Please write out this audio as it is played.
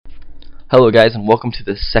Hello guys, and welcome to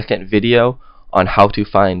the second video on how to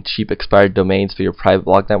find cheap expired domains for your private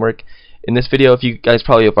blog network. In this video, if you guys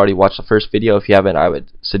probably have already watched the first video, if you haven't, I would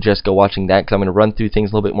suggest go watching that because I'm going to run through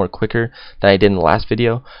things a little bit more quicker than I did in the last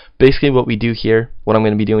video. Basically what we do here, what I'm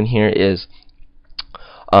going to be doing here is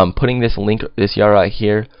putting this link, this URL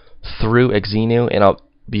here through Xenu, and I'll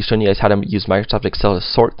be showing you guys how to use Microsoft Excel to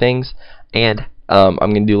sort things, and I'm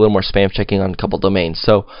going to do a little more spam checking on a couple domains.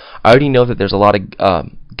 So I already know that there's a lot of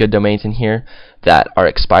good domains in here that are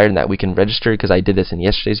expired and that we can register because I did this in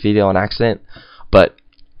yesterday's video on accident. But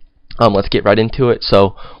let's get right into it.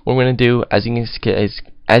 So what we're going to do, as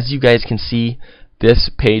you guys can see, this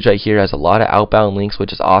page right here has a lot of outbound links,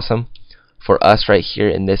 which is awesome for us right here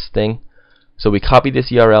in this thing. So we copy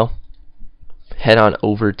this URL, head on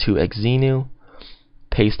over to Xenu,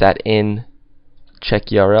 paste that in, check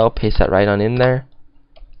URL, paste that right on in there,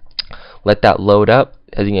 let that load up.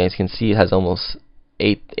 As you guys can see, it has almost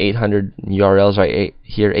 800 URLs right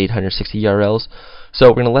here, 860 URLs. So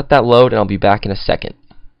we're going to let that load, and I'll be back in a second.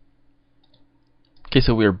 Okay,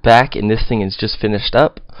 so we're back, and this thing is just finished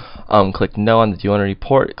up. Click no on the do you want to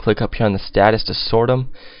report. Click up here on the status to sort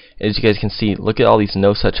them. As you guys can see, look at all these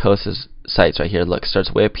no such hosts sites right here. Look,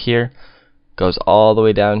 starts way up here, goes all the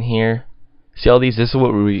way down here. See all these? This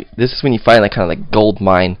is when you find like kind of like gold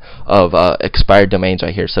mine of expired domains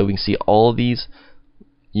right here. So we can see all these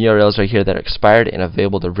URLs right here that are expired and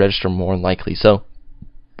available to register more than likely. So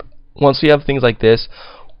once we have things like this,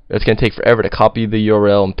 it's going to take forever to copy the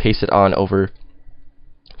URL and paste it on over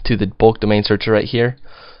to the bulk domain searcher right here.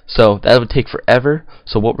 So that would take forever.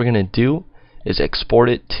 So what we're going to do is export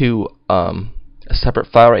it to a separate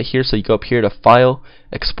file right here. So you go up here to File,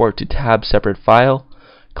 Export to Tab, Separate File.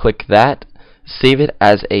 Click that. Save it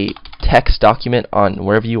as a text document on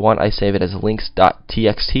wherever you want. I save it as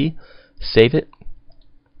links.txt. Save it.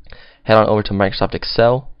 Head on over to Microsoft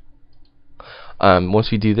Excel. Once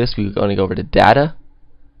we do this, we're going to go over to Data.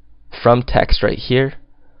 From Text right here.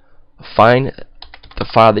 Find the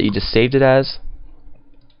file that you just saved it as.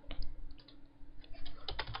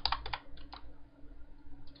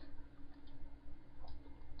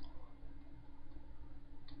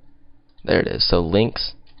 There it is. So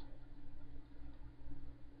links.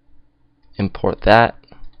 Import that.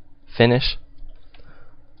 Finish.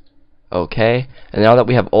 Okay, and now that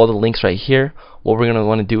we have all the links right here, what we're going to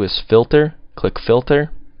want to do is filter. Click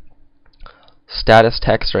filter, status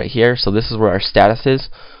text right here. So this is where our status is.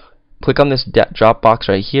 Click on this drop box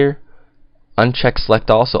right here, uncheck select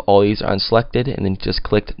all, so all these are unselected, and then just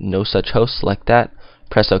click no such host. Select that,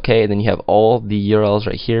 press OK, and then you have all the URLs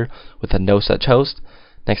right here with a no such host.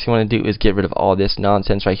 Next thing you want to do is get rid of all this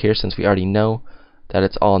nonsense right here, since we already know that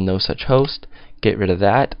it's all no such host. Get rid of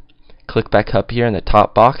that. Click back up here in the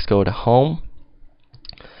top box, go to Home,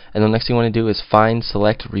 and the next thing you want to do is find,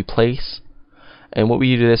 select, replace. And what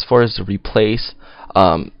we do this for is to replace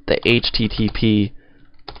the HTTP :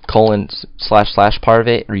 / part of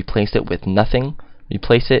it, replace it with nothing.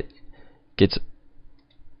 Replace it,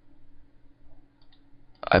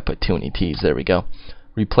 I put too many T's, there we go.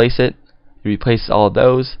 Replace it, replace all of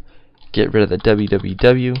those, get rid of the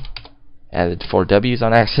www, added 4 W's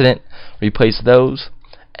on accident, replace those.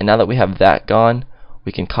 And now that we have that gone,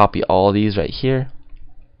 we can copy all these right here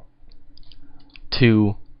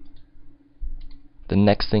to the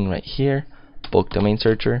next thing right here, bulk domain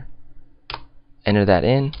searcher. Enter that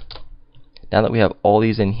in. Now that we have all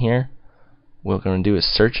these in here, what we're going to do is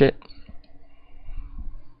search it.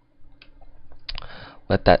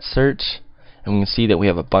 Let that search, and we can see that we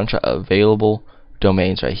have a bunch of available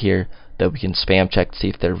domains right here that we can spam check to see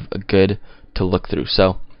if they're good to look through.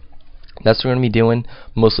 So that's what we're going to be doing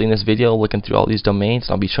mostly in this video, looking through all these domains.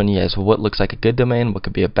 I'll be showing you guys what looks like a good domain, what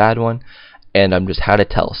could be a bad one, and just how to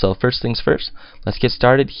tell. So first things first, let's get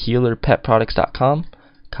started. healerpetproducts.com.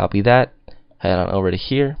 Copy that. Head on over to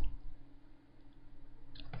here.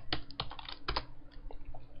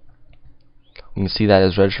 We can see that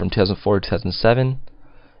is registered from 2004 to 2007.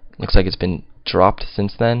 Looks like it's been dropped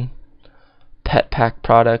since then. Pet pack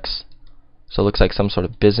products. So it looks like some sort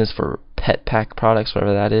of business for pet pack products,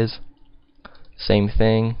 whatever that is. Same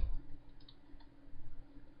thing.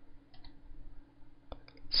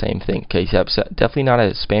 Same thing. Okay, so definitely not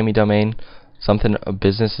a spammy domain. Something, a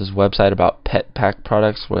business's website about pet pack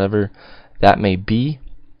products, whatever that may be.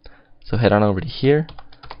 So head on over to here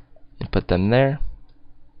and put them there.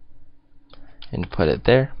 And put it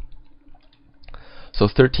there. So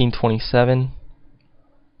 1327.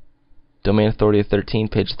 Domain authority of 13,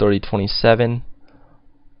 page authority 27.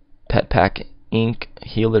 Pet Pack Inc.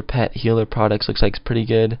 Healer Pet Healer Products looks like it's pretty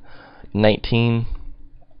good. 19.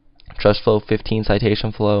 Trust flow 15.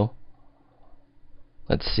 Citation flow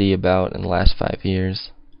Let's see about in the last 5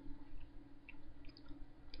 years.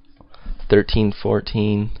 13,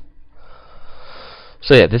 14.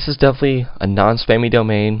 So yeah, this is definitely a non-spammy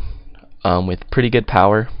domain with pretty good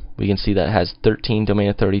power. We can see that it has 13 domain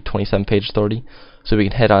authority, 27 page authority. So we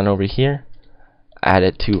can head on over here, add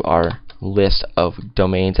it to our list of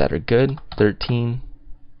domains that are good. 13.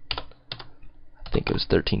 I think it was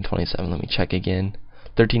 1327. Let me check again.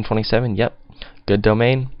 1327. Yep, good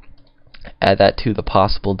domain. Add that to the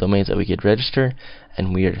possible domains that we could register,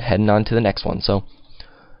 and we're heading on to the next one. So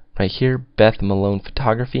right here, Beth Malone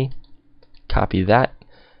Photography. Copy that,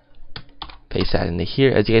 paste that into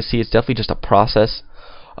here. As you guys see, it's definitely just a process.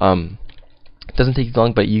 It doesn't take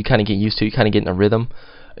long, but you kind of get used to it. You kind of get in a rhythm.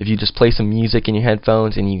 If you just play some music in your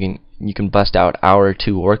headphones, and you can bust out an hour or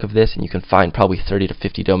two work of this, and you can find probably 30 to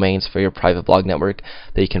 50 domains for your private blog network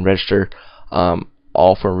that you can register,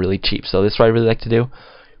 all for really cheap. So this is what I really like to do.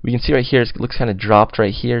 We can see right here, it looks kind of dropped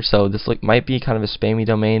right here, so this might be kind of a spammy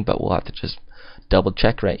domain, but we'll have to just double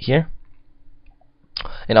check right here.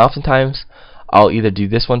 And oftentimes I'll either do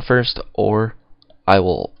this one first, or I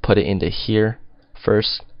will put it into here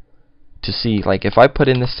first to see, like, if I put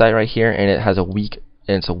in this site right here and it has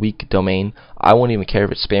it's a weak domain, I won't even care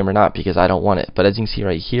if it's spam or not, because I don't want it. But as you can see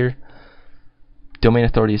right here, domain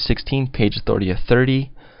authority is 16, page authority of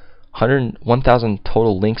 30, 1,000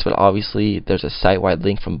 total links, but obviously there's a site-wide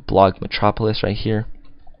link from Blog Metropolis right here.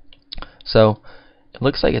 So it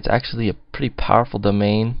looks like it's actually a pretty powerful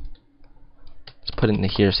domain. Let's put it into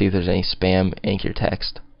here, see if there's any spam anchor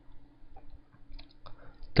text.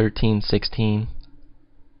 13, 16,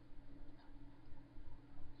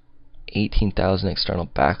 18,000 external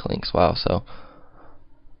backlinks. Wow, so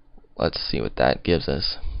let's see what that gives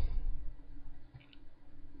us.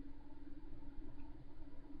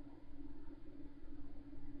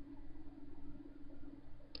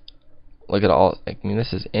 Look at all, I mean,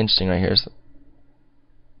 this is interesting right here.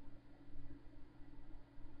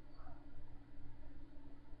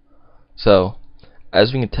 So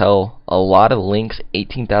as we can tell, a lot of links,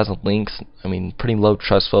 18,000 links. I mean, pretty low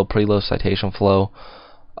trust flow, pretty low citation flow.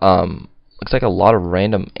 Looks like a lot of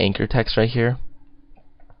random anchor text right here.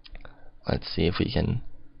 Let's see if we can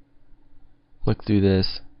look through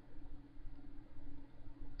this.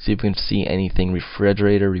 See if we can see anything.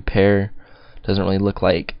 Refrigerator repair. Doesn't really look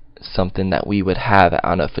like something that we would have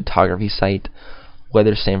on a photography site.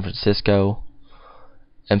 Weather San Francisco.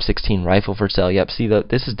 M16 rifle for sale. Yep, see,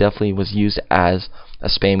 this is definitely was used as a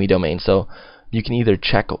spammy domain. So you can either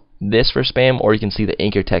check this for spam, or you can see the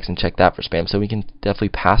anchor text and check that for spam. So we can definitely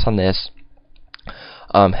pass on this.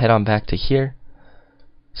 Head on back to here,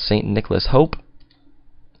 St. Nicholas Hope.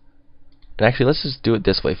 And actually, let's just do it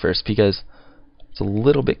this way first, because it's a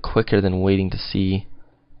little bit quicker than waiting to see,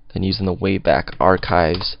 than using the Wayback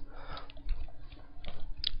Archives.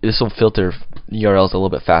 This will filter URLs a little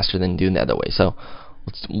bit faster than doing the other way. So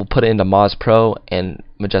we'll put it into Moz Pro and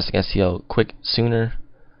Majestic SEO quick sooner.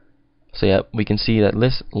 So yeah, we can see that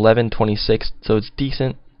list 1126, so it's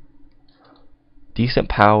decent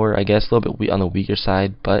power, I guess, a little bit on the weaker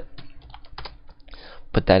side, but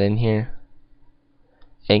put that in here.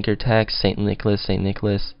 Anchor text, St.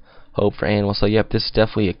 Nicholas Hope for animals. So yep, this is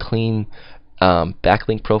definitely a clean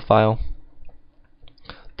backlink profile.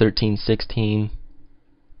 1316.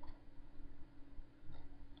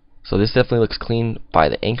 So this definitely looks clean by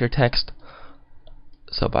the anchor text.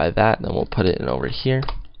 So by that, then we'll put it in over here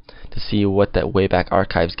to see what that Wayback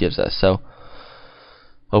Archives gives us. So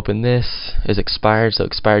open this, is expired, so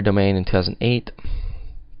expired domain in 2008.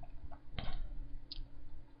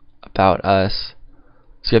 About us.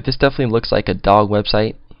 So yep, this definitely looks like a dog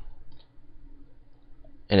website,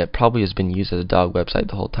 and it probably has been used as a dog website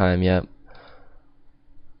the whole time. Yep.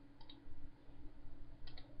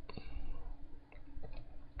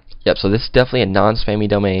 Yep, so this is definitely a non-spammy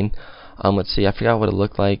domain. Let's see, I forgot what it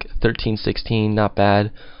looked like. 1316, not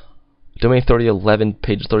bad. Domain authority 11,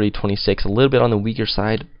 page authority 26, a little bit on the weaker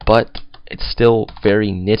side, but it's still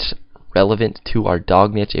very niche relevant to our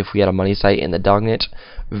dog niche. If we had a money site in the dog niche,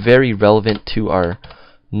 very relevant to our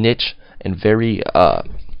niche and very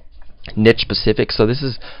niche specific. So this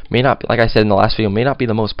is, may not be, like I said in the last video, may not be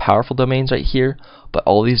the most powerful domains right here, but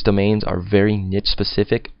all these domains are very niche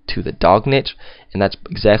specific to the dog niche, and that's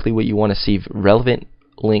exactly what you want to see, relevant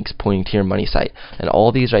links pointing to your money site. And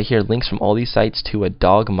all these right here, links from all these sites to a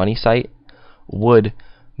dog money site would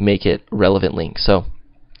make it relevant links. So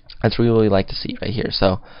that's what we really like to see right here.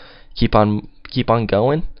 So keep on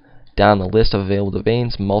going down the list of available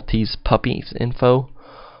domains. Maltese puppies info.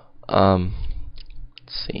 Let's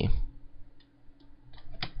see.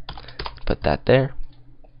 Put that there.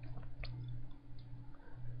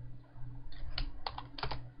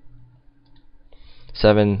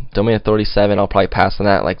 domain authority 7, I'll probably pass on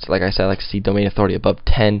that. Like I said, I like to see domain authority above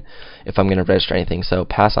 10 if I'm going to register anything, so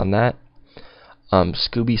pass on that.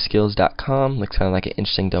 ScoobySkills.com looks kind of like an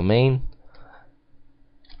interesting domain,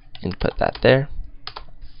 and put that there.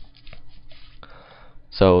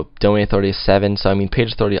 So domain authority is 7, so I mean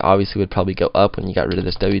page authority obviously would probably go up when you got rid of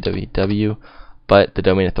this www, but the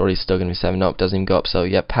domain authority is still going to be 7. No, it doesn't even go up, so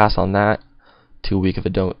yeah, pass on that. Too weak of a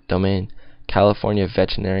domain. California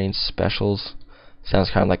Veterinarian Specials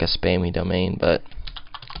sounds kind of like a spammy domain, but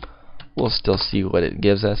we'll still see what it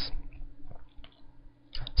gives us.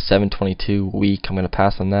 722 weak, I'm going to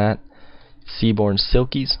pass on that. Seaborn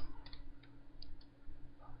Silkies,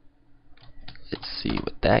 let's see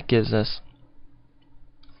what that gives us.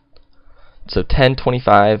 So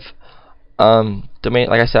 1025 domain,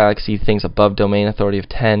 like I said, I like to see things above domain authority of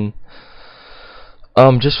 10.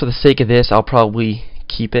 Just for the sake of this, I'll probably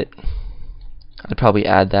keep it. I'd probably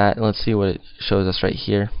add that, and let's see what it shows us right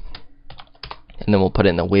here, and then we'll put it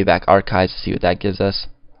in the Wayback Archives to see what that gives us.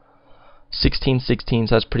 1616,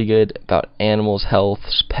 so that's pretty good. About animals, health,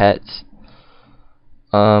 pets.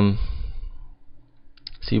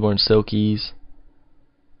 Seaborn Silkies.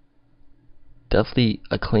 Definitely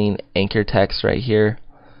a clean anchor text right here.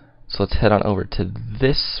 So let's head on over to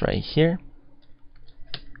this right here.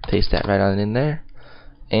 Paste that right on in there.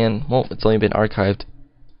 And, well, it's only been archived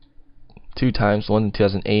 2 times, one in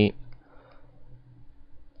 2008.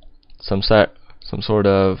 Some sort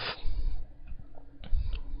of,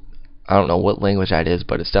 I don't know what language that is,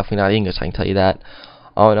 but it's definitely not English, I can tell you that.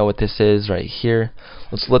 I don't know what this is right here.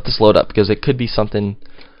 Let's let this load up, because it could be something.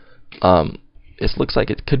 It looks like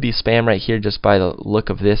it could be spam right here just by the look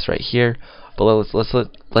of this right here. But let's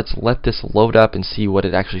let this load up and see what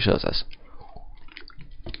it actually shows us.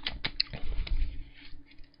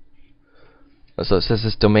 So it says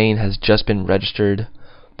this domain has just been registered.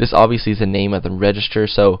 This obviously is the name of the register,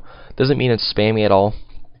 so it doesn't mean it's spammy at all.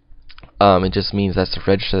 It just means that's the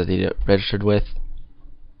register that they registered with.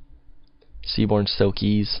 Seaborn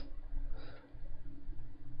Silkies.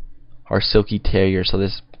 Our Silky Terrier, so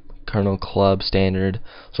this Kennel Club standard.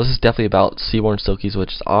 So this is definitely about Seaborn Silkies,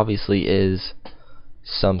 which obviously is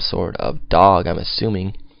some sort of dog, I'm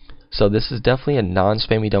assuming. So this is definitely a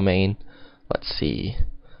non-spammy domain. Let's see.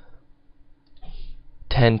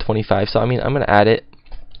 1025. So I mean, I'm gonna add it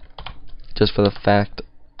just for the fact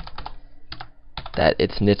that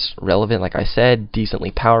it's niche relevant, like I said,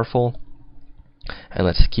 decently powerful. And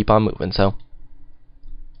let's keep on moving. So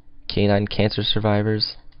canine cancer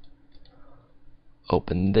survivors.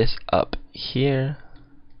 Open this up here.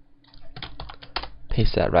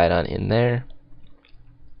 Paste that right on in there.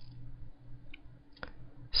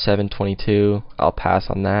 722. I'll pass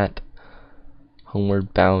on that.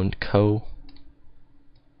 Homeward Bound Co.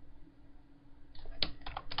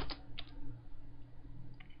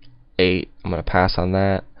 I'm gonna pass on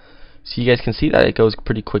that. So you guys can see that it goes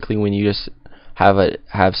pretty quickly when you just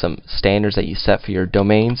have some standards that you set for your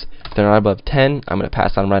domains. If they're not above 10, I'm gonna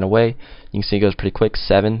pass on right away. You can see it goes pretty quick.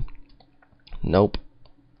 7. Nope.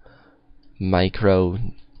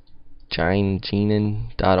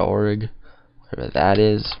 Microgynean.org, whatever that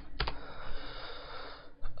is.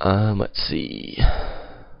 Let's see.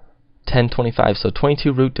 1025. So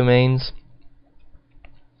 22 root domains.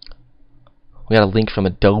 We got a link from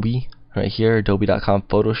Adobe right here, adobe.com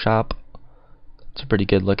Photoshop. It's a pretty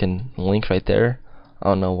good looking link right there. I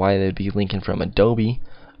don't know why they'd be linking from Adobe,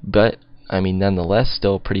 but I mean nonetheless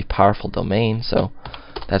still a pretty powerful domain, so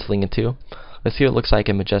that's linking too. Let's see what it looks like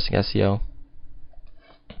in Majestic SEO.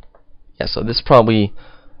 Yeah, so this is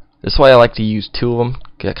why I like to use 2 of them.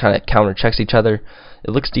 It kind of counter checks each other. It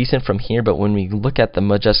looks decent from here, but when we look at the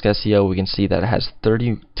Majestic SEO, we can see that it has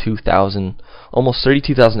 32,000, almost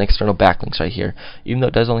 32,000 external backlinks right here. Even though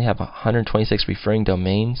it does only have 126 referring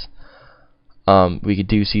domains, we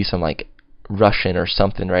do see some like Russian or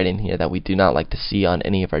something right in here that we do not like to see on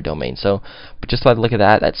any of our domains. So, but just by the look at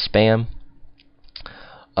that, that's spam.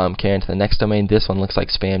 Carrying to the next domain, this one looks like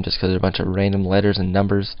spam just because there's a bunch of random letters and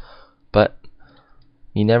numbers, but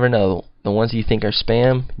you never know. The ones you think are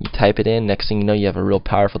spam, you type it in, next thing you know you have a real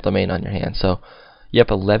powerful domain on your hands. So,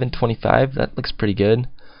 yep, 1125, that looks pretty good.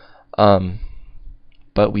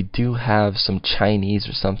 But we do have some Chinese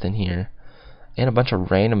or something here, and a bunch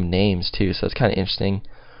of random names too, so it's kind of interesting.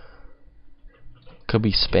 Could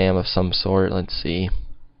be spam of some sort. Let's see.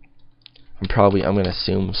 I'm going to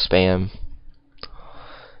assume spam.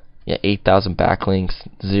 Yeah, 8,000 backlinks,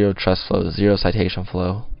 0 trust flow, 0 citation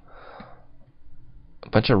flow. A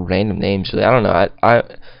bunch of random names. Really, I don't know.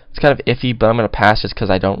 It's kind of iffy, but I'm gonna pass just because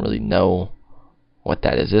I don't really know what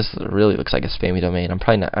that is. This really looks like a spammy domain.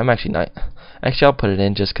 I'm actually not. Actually, I'll put it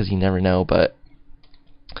in just because you never know. But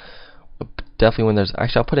definitely when there's,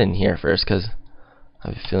 actually I'll put it in here first because I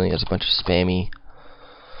have a feeling there's a bunch of spammy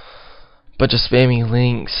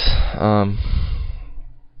links.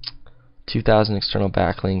 2000 external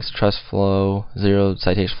backlinks, trust flow 0,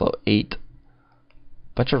 citation flow 8,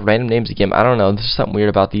 bunch of random names again. I don't know, there's something weird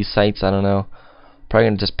about these sites. I don't know, probably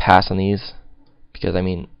gonna just pass on these because I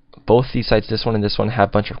mean both these sites, this one and this one, have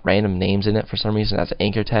a bunch of random names in it for some reason as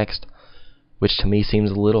anchor text, which to me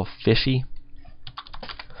seems a little fishy.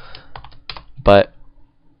 But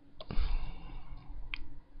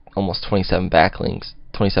almost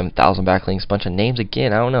 27,000 backlinks, bunch of names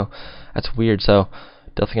again. I don't know, that's weird. So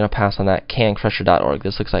definitely gonna pass on that. Cancrusher.org.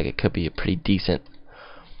 This looks like it could be a pretty decent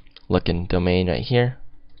looking domain right here.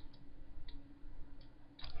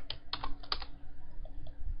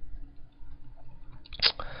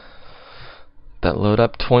 That load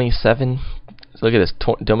up 27. Look at this,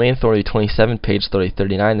 domain authority 27, page authority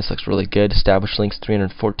 39. This looks really good. Established links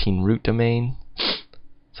 314, root domain.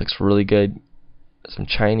 This looks really good. Some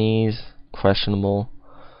Chinese, questionable.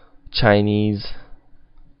 Chinese,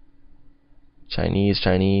 a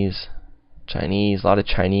lot of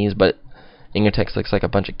Chinese, but anchor text looks like a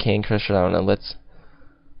bunch of Cancrusher. I don't know. Let's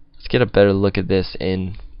get a better look at this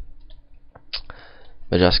in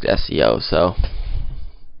Majestic SEO. So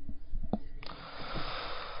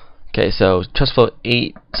okay, so trust flow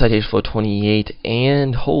 8, citation flow 28,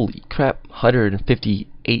 and holy crap,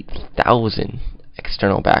 158,000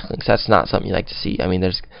 external backlinks. That's not something you like to see. I mean,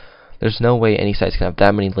 there's no way any site's gonna have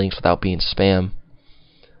that many links without being spam.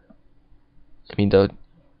 I mean, I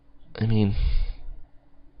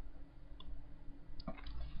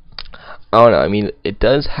don't know. I mean, it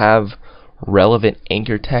does have relevant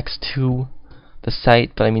anchor text to the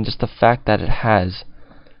site, but I mean, just the fact that it has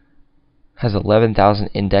 11,000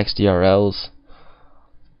 indexed URLs.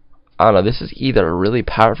 I don't know. This is either a really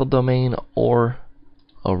powerful domain or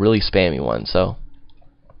a really spammy one. So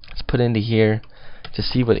let's put it into here to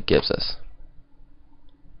see what it gives us.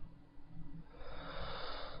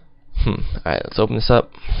 Alright, let's open this up.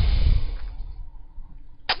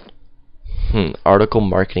 Article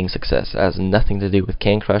marketing success. It has nothing to do with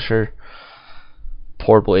Cancrusher.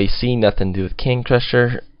 Portable AC, nothing to do with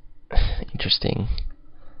Cancrusher. Interesting.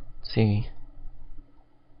 Let's see.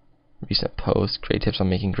 Recent posts. Great tips on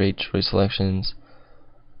making great choice selections.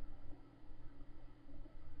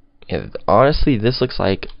 Yeah, honestly, this looks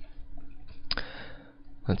like.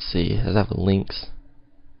 Let's see. Does it have links?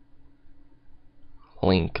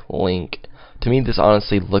 Link. To me, this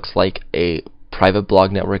honestly looks like a private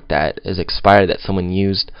blog network that is expired, that someone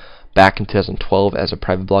used back in 2012 as a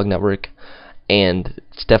private blog network, and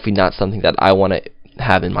it's definitely not something that I want to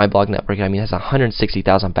have in my blog network. I mean, it has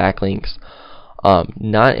 160,000 backlinks.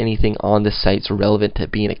 Not anything on this site is relevant to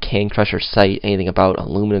being a Cancrusher site, anything about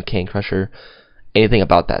aluminum Cancrusher, anything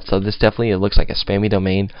about that. So this definitely, it looks like a spammy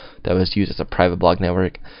domain that was used as a private blog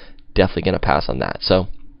network. Definitely going to pass on that. So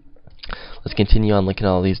let's continue on looking at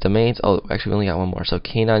all these domains. Oh, actually we only got one more. So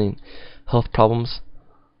canine health problems.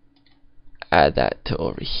 Add that to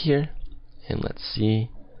over here. And let's see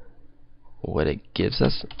what it gives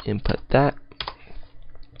us. Input that.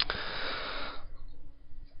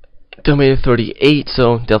 Domain authority 8,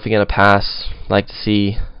 so definitely going to pass. Like to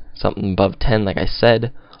see something above 10 like I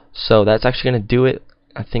said. So that's actually going to do it.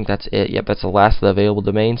 I think that's it. Yep, that's the last of the available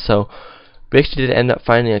domains. So we actually did end up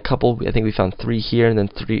finding a couple. I think we found 3 here and then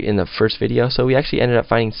 3 in the first video. So we actually ended up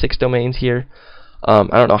finding 6 domains here. I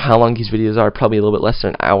don't know how long these videos are, probably a little bit less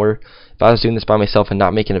than an hour. If I was doing this by myself and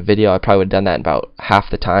not making a video, I probably would have done that in about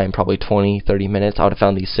half the time, probably 20-30 minutes. I would have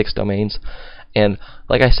found these 6 domains. And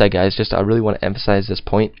like I said, guys, just I really want to emphasize this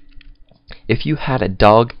point. If you had a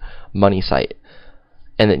dog money site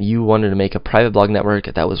and then you wanted to make a private blog network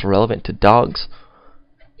that was relevant to dogs,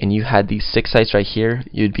 and you had these 6 sites right here,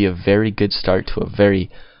 you'd be a very good start to a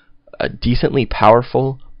very decently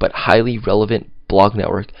powerful but highly relevant blog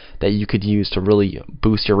network that you could use to really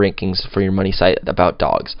boost your rankings for your money site about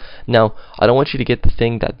dogs. Now, I don't want you to get the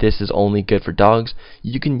thing that this is only good for dogs.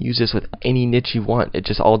 You can use this with any niche you want. It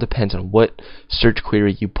just all depends on what search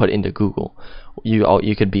query you put into Google.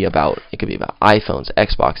 It could be about iPhones,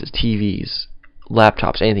 Xboxes, TVs,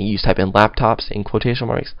 laptops, anything. You just type in laptops in quotation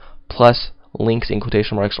marks plus links in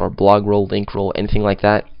quotation marks or blog roll, link roll, anything like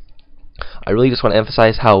that. I really just want to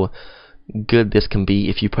emphasize how good this can be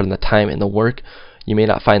if you put in the time and the work. You may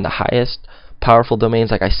not find the highest powerful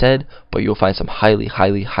domains like I said, but you'll find some highly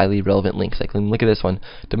relevant links. Like, look at this one,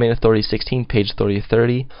 domain authority 16, page authority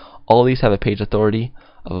 30. All of these have a page authority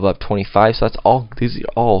of above 25, so these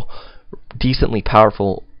are all decently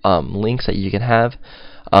powerful links that you can have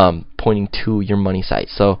pointing to your money site.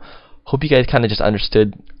 So hope you guys kind of just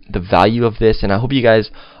understood the value of this, and I hope you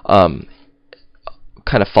guys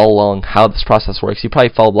kind of follow along how this process works. You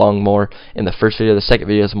probably followed along more in the first video. The second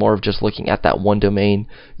video is more of just looking at that one domain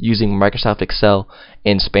using Microsoft Excel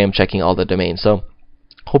and spam checking all the domains. So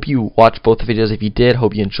hope you watched both the videos. If you did,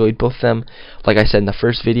 hope you enjoyed both of them. Like I said in the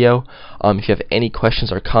first video, if you have any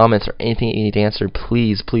questions or comments or anything you need answered,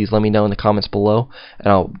 please let me know in the comments below, and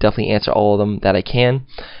I'll definitely answer all of them that I can.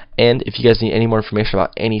 And if you guys need any more information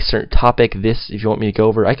about any certain topic, if you want me to go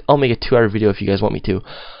over, I'll make a 2-hour video if you guys want me to.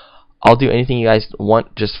 I'll do anything you guys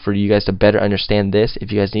want just for you guys to better understand this.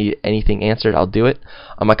 If you guys need anything answered, I'll do it.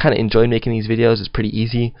 I kind of enjoyed making these videos. It's pretty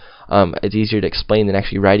easy. It's easier to explain than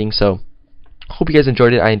actually writing. So hope you guys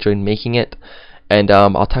enjoyed it. I enjoyed making it. And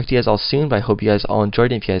I'll talk to you guys all soon. But I hope you guys all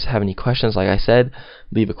enjoyed it. If you guys have any questions, like I said,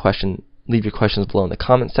 leave your questions below in the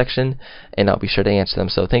comment section, and I'll be sure to answer them.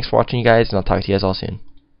 So thanks for watching, you guys, and I'll talk to you guys all soon.